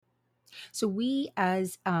So we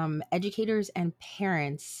as educators and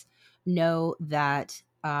parents know that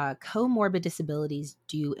comorbid disabilities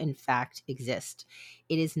do in fact exist.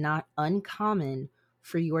 It is not uncommon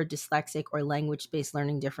for your dyslexic or language-based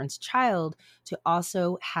learning difference child to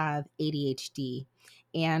also have ADHD.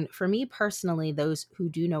 And for me personally, those who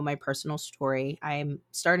do know my personal story, I'm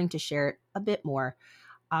starting to share it a bit more.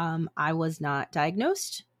 I was not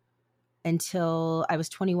diagnosed until I was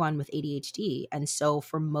 21 with ADHD. And so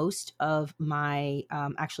for most of my,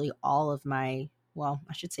 actually all of my, well,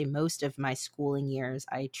 I should say most of my schooling years,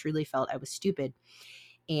 I truly felt I was stupid.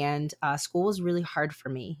 And school was really hard for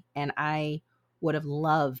me. And I would have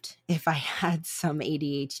loved if I had some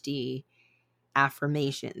ADHD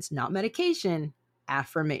affirmations, not medication,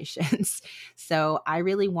 affirmations. So I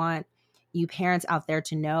really want you parents out there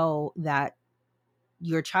to know that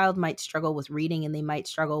your child might struggle with reading and they might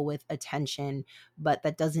struggle with attention, but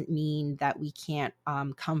that doesn't mean that we can't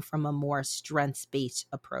come from a more strengths based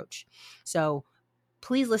approach. So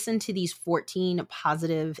please listen to these 14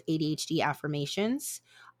 positive ADHD affirmations.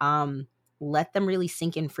 Um, Let them really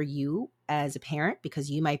sink in for you as a parent, because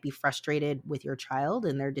you might be frustrated with your child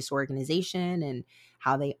and their disorganization and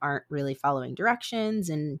how they aren't really following directions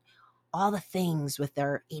and all the things with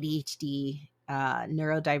their ADHD,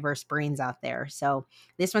 neurodiverse brains out there. So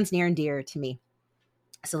this one's near and dear to me.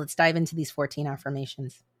 So let's dive into these 14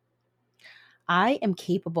 affirmations. I am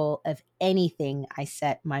capable of anything I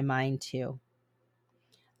set my mind to.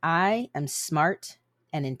 I am smart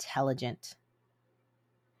and intelligent.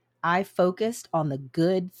 I focused on the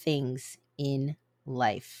good things in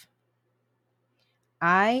life.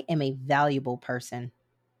 I am a valuable person.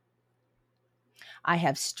 I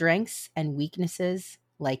have strengths and weaknesses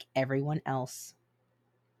like everyone else.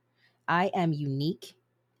 I am unique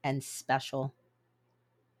and special.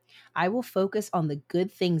 I will focus on the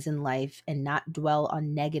good things in life and not dwell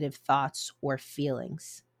on negative thoughts or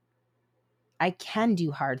feelings. I can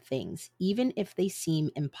do hard things, even if they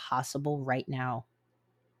seem impossible right now.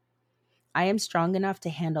 I am strong enough to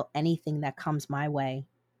handle anything that comes my way.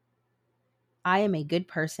 I am a good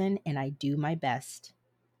person and I do my best.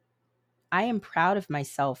 I am proud of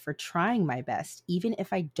myself for trying my best, even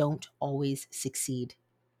if I don't always succeed.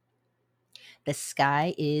 The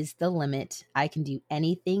sky is the limit. I can do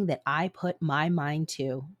anything that I put my mind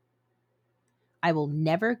to. I will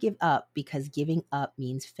never give up because giving up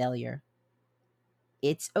means failure.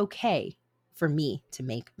 It's okay for me to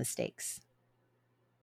make mistakes.